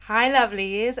Hi,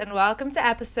 lovelies, and welcome to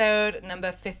episode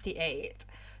number 58.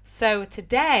 So,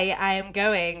 today I am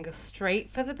going straight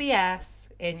for the BS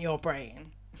in your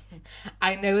brain.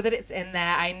 I know that it's in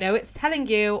there. I know it's telling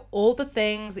you all the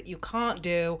things that you can't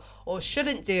do or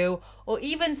shouldn't do, or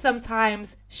even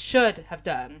sometimes should have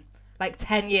done, like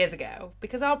 10 years ago,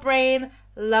 because our brain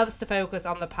loves to focus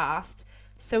on the past.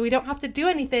 So we don't have to do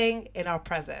anything in our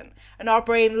present. And our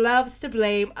brain loves to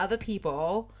blame other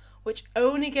people, which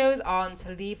only goes on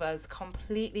to leave us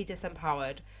completely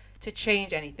disempowered to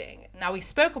change anything. Now, we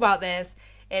spoke about this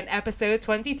in episode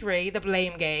 23, the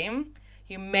blame game.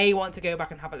 You may want to go back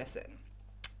and have a listen.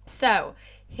 So,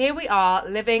 here we are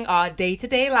living our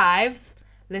day-to-day lives,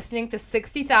 listening to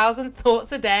 60,000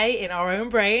 thoughts a day in our own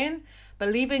brain,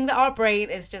 believing that our brain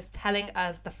is just telling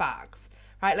us the facts.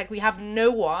 Right? Like we have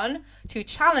no one to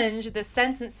challenge the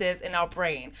sentences in our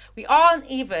brain. We aren't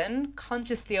even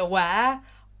consciously aware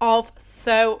of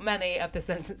so many of the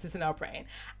sentences in our brain.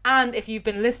 And if you've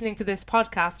been listening to this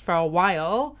podcast for a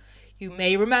while, you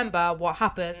may remember what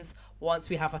happens once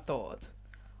we have a thought.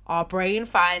 Our brain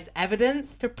finds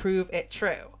evidence to prove it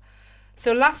true.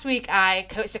 So last week I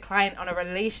coached a client on a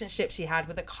relationship she had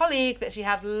with a colleague that she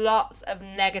had lots of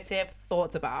negative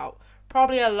thoughts about.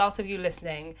 Probably a lot of you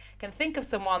listening can think of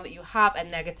someone that you have a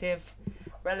negative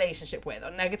relationship with or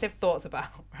negative thoughts about,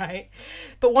 right?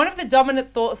 But one of the dominant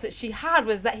thoughts that she had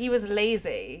was that he was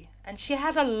lazy. And she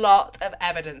had a lot of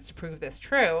evidence to prove this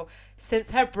true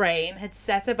since her brain had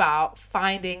set about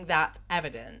finding that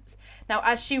evidence. Now,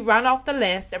 as she ran off the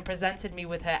list and presented me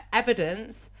with her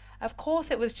evidence, of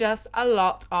course it was just a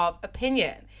lot of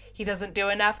opinion. He doesn't do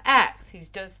enough X. He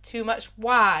does too much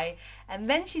Y. And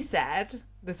then she said,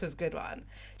 this was a good one.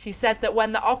 She said that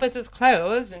when the office was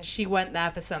closed and she went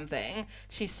there for something,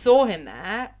 she saw him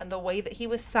there and the way that he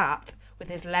was sat with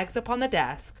his legs up on the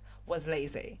desk was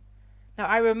lazy. Now,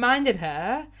 I reminded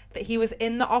her that he was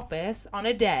in the office on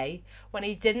a day when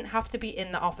he didn't have to be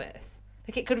in the office.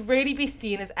 Like it could really be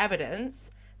seen as evidence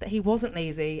that he wasn't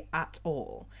lazy at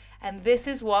all. And this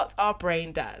is what our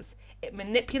brain does. It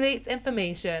manipulates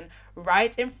information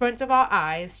right in front of our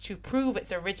eyes to prove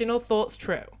its original thoughts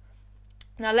true.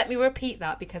 Now, let me repeat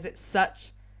that because it's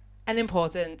such an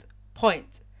important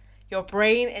point. Your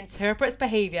brain interprets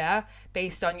behavior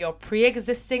based on your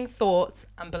pre-existing thoughts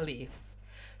and beliefs.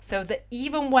 So that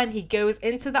even when he goes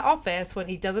into the office when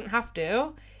he doesn't have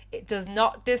to, it does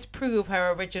not disprove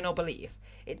her original belief.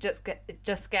 It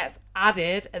just gets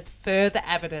added as further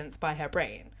evidence by her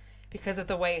brain because of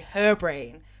the way her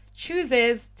brain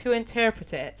chooses to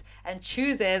interpret it and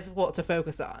chooses what to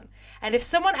focus on. And if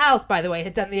someone else, by the way,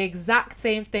 had done the exact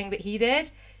same thing that he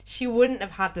did, she wouldn't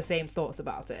have had the same thoughts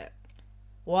about it.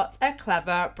 What a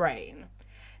clever brain.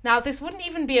 Now, this wouldn't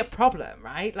even be a problem,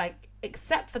 right? Like,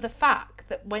 except for the fact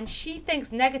that when she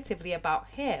thinks negatively about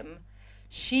him,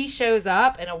 she shows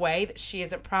up in a way that she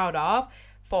isn't proud of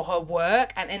for her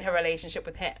work and in her relationship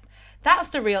with him.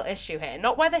 That's the real issue here,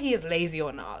 not whether he is lazy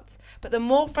or not, but the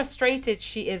more frustrated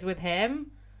she is with him,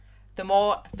 the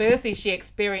more, firstly, she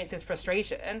experiences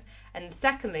frustration, and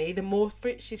secondly, the more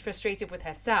she's frustrated with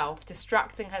herself,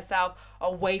 distracting herself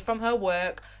away from her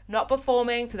work, not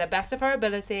performing to the best of her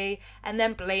ability, and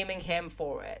then blaming him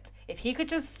for it. If he could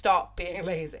just stop being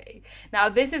lazy. Now,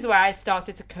 this is where I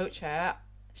started to coach her,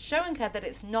 showing her that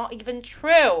it's not even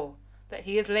true that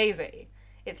he is lazy.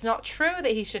 It's not true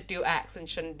that he should do X and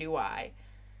shouldn't do Y.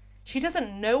 She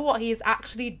doesn't know what he is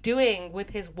actually doing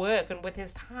with his work and with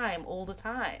his time all the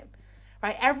time.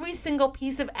 Right? Every single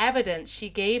piece of evidence she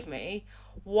gave me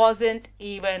wasn't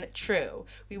even true.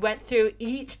 We went through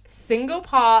each single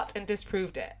part and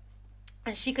disproved it.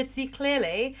 And she could see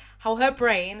clearly how her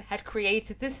brain had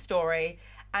created this story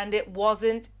and it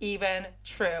wasn't even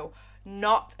true.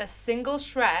 Not a single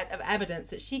shred of evidence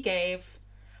that she gave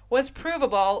was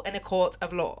provable in a court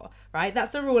of law, right?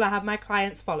 That's a rule I have my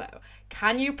clients follow.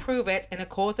 Can you prove it in a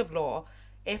court of law?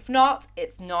 If not,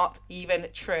 it's not even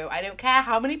true. I don't care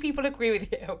how many people agree with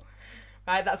you,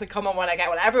 right? That's a common one I get.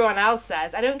 Well, everyone else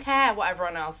says. I don't care what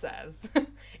everyone else says.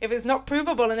 If it's not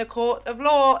provable in a court of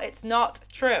law, it's not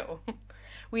true.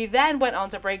 We then went on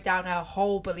to break down her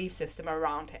whole belief system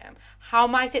around him. How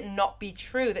might it not be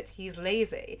true that he's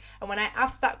lazy? And when I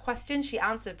asked that question, she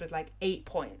answered with like 8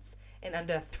 points in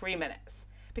under 3 minutes.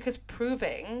 Because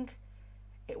proving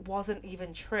it wasn't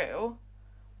even true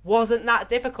wasn't that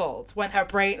difficult when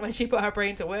she put her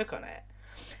brain to work on it.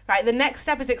 Right? The next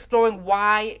step is exploring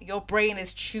why your brain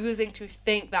is choosing to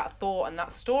think that thought and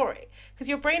that story. Because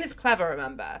your brain is clever,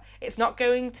 remember. It's not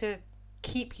going to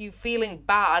keep you feeling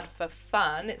bad for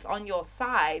fun. It's on your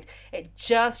side. It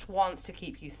just wants to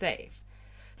keep you safe.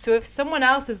 So if someone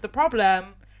else is the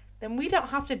problem, then we don't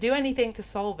have to do anything to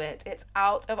solve it. It's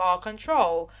out of our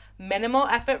control. Minimal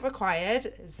effort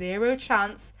required, zero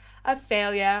chance of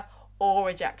failure or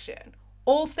rejection.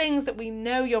 All things that we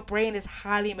know your brain is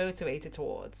highly motivated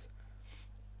towards.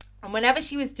 And whenever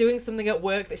she was doing something at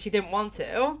work that she didn't want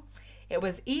to, it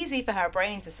was easy for her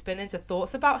brain to spin into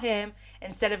thoughts about him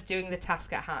instead of doing the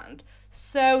task at hand.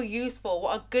 So useful.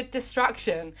 What a good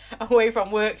distraction away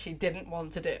from work she didn't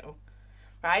want to do.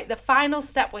 Right? The final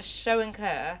step was showing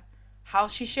her how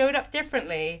she showed up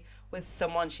differently with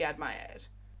someone she admired.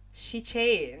 She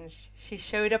changed. She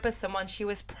showed up as someone she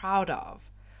was proud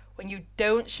of. When you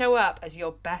don't show up as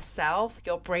your best self,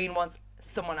 your brain wants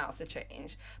someone else to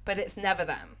change, but it's never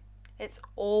them. It's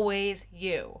always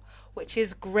you, which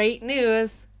is great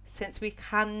news since we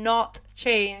cannot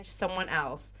change someone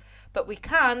else, but we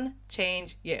can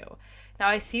change you. Now,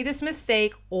 I see this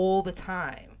mistake all the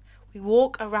time. We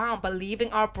walk around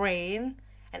believing our brain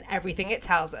and everything it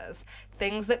tells us.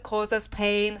 Things that cause us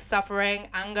pain, suffering,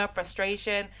 anger,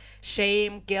 frustration,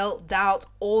 shame, guilt, doubt,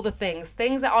 all the things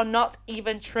that are not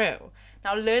even true.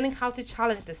 Now, learning how to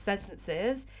challenge the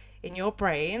sentences in your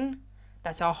brain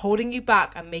that are holding you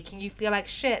back and making you feel like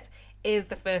shit is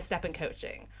the first step in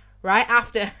coaching. Right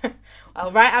after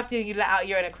you let out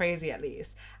your inner crazy, at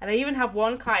least. And I even have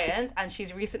one client, and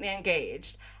she's recently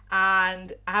engaged,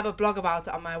 and I have a blog about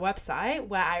it on my website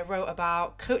where I wrote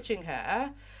about coaching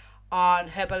her on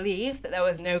her belief that there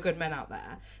was no good men out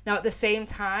there. Now, at the same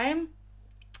time,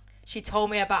 she told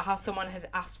me about how someone had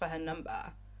asked for her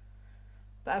number.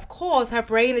 But of course, her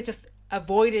brain had just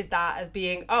avoided that as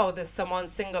being, oh, there's someone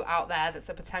single out there that's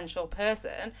a potential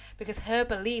person, because her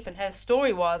belief and her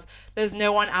story was, there's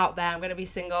no one out there, I'm going to be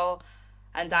single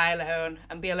and die alone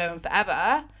and be alone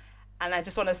forever. And I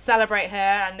just want to celebrate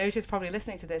her. I know she's probably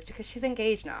listening to this because she's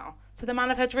engaged now to the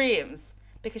man of her dreams,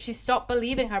 because she stopped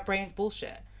believing her brain's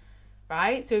bullshit,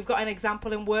 right? So we've got an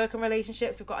example in work and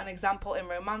relationships. We've got an example in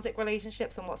romantic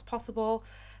relationships and what's possible.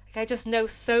 Like, I just know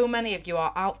so many of you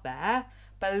are out there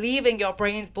believing your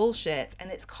brain's bullshit,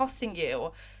 and it's costing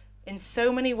you in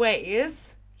so many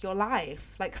ways your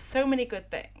life, like so many good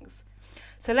things.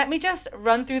 So let me just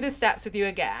run through the steps with you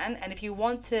again. And if you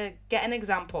want to get an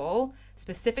example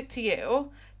specific to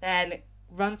you, then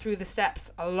run through the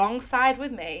steps alongside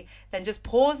with me. Then just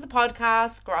pause the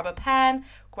podcast, grab a pen,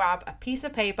 grab a piece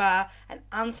of paper, and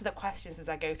answer the questions as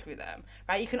I go through them,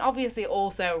 right? You can obviously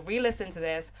also re-listen to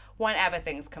this whenever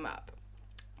things come up.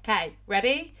 Okay,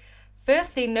 ready?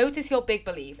 Firstly, notice your big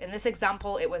belief. In this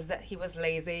example, it was that he was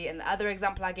lazy. In the other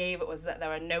example I gave, it was that there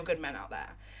are no good men out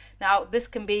there. Now, this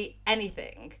can be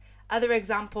anything. Other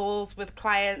examples with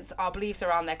clients are beliefs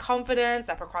around their confidence,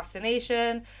 their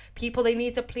procrastination, people they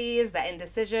need to please, their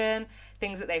indecision,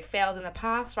 things that they've failed in the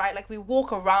past, right? Like, we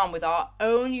walk around with our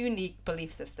own unique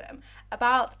belief system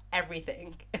about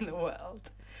everything in the world.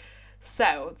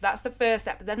 So that's the first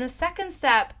step. Then the second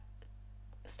step,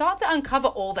 start to uncover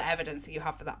all the evidence that you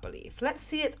have for that belief. Let's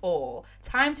see it all.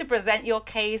 Time to present your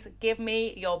case. Give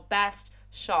me your best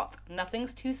shot.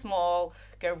 Nothing's too small.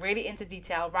 Go really into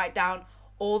detail. Write down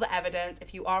all the evidence.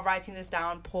 If you are writing this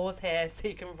down, pause here so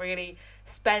you can really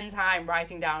spend time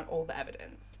writing down all the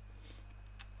evidence.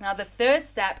 Now, the third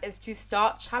step is to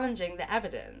start challenging the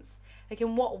evidence. Like,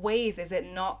 in what ways is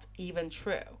it not even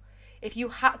true? If you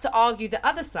had to argue the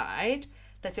other side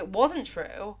that it wasn't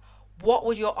true, what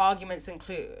would your arguments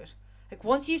include? Like,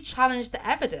 once you've challenged the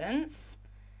evidence,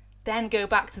 then go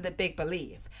back to the big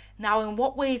belief. Now, in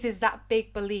what ways is that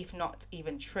big belief not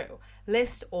even true?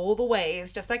 List all the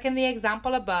ways, just like in the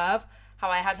example above, how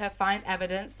I had her find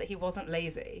evidence that he wasn't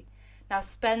lazy. Now,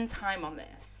 spend time on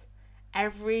this.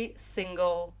 Every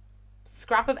single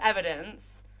scrap of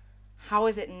evidence, how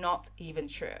is it not even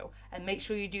true? And make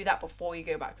sure you do that before you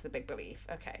go back to the big belief.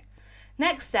 Okay.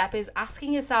 Next step is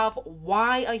asking yourself,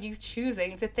 why are you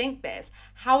choosing to think this?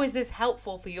 How is this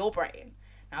helpful for your brain?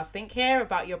 Now, think here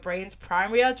about your brain's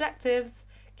primary objectives.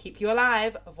 Keep you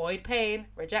alive, avoid pain,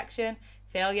 rejection,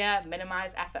 failure,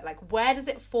 minimize effort. Like, where does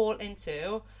it fall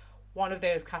into one of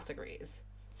those categories?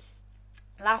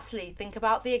 Lastly, think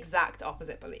about the exact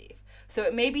opposite belief. So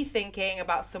it may be thinking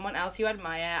about someone else you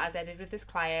admire, as I did with this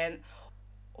client,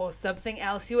 or something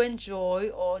else you enjoy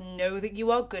or know that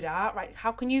you are good at, right?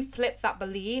 How can you flip that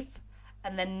belief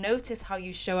and then notice how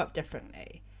you show up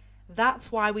differently?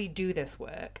 That's why we do this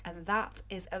work, and that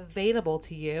is available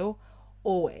to you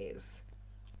always.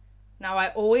 Now, I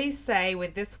always say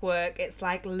with this work, it's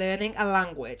like learning a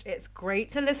language. It's great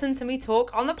to listen to me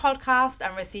talk on the podcast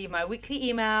and receive my weekly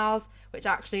emails, which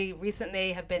actually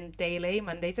recently have been daily,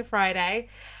 Monday to Friday.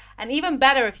 And even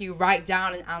better if you write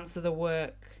down and answer the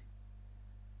work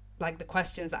like the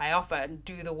questions that I offer and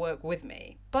do the work with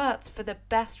me. But for the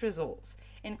best results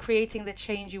in creating the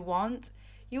change you want,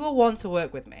 you will want to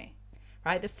work with me,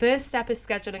 right? The first step is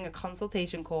scheduling a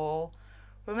consultation call.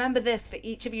 Remember this, for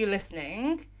each of you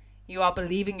listening, you are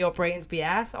believing your brain's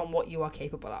BS on what you are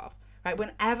capable of, right?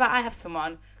 Whenever I have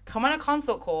someone come on a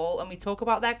consult call and we talk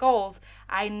about their goals,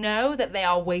 I know that they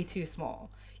are way too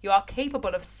small. You are capable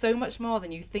of so much more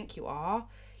than you think you are.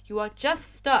 You are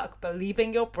just stuck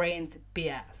believing your brain's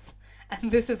BS.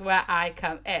 And this is where I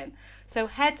come in. So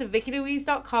head to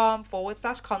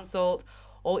vickylouise.com/consult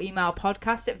or email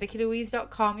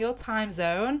podcast@vickylouise.com, your time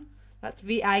zone. That's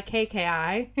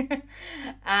VIKKI.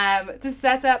 To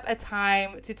set up a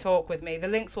time to talk with me. The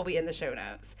links will be in the show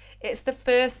notes. It's the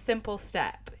first simple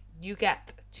step. You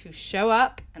get to show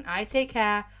up and I take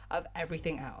care of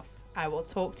everything else. I will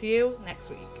talk to you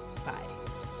next week. Bye.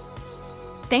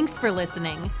 Thanks for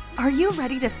listening. Are you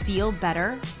ready to feel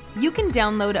better? You can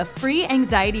download a free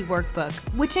anxiety workbook,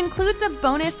 which includes a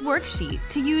bonus worksheet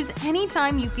to use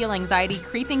anytime you feel anxiety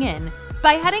creeping in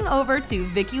by heading over to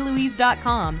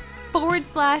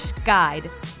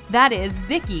vickylouise.com/guide. That is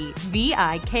Vicky,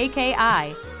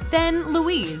 VIKKI, then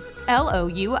Louise,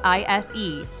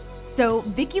 LOUISE. So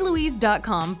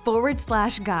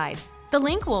vickylouise.com/guide. The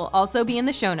link will also be in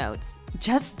the show notes.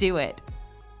 Just do it.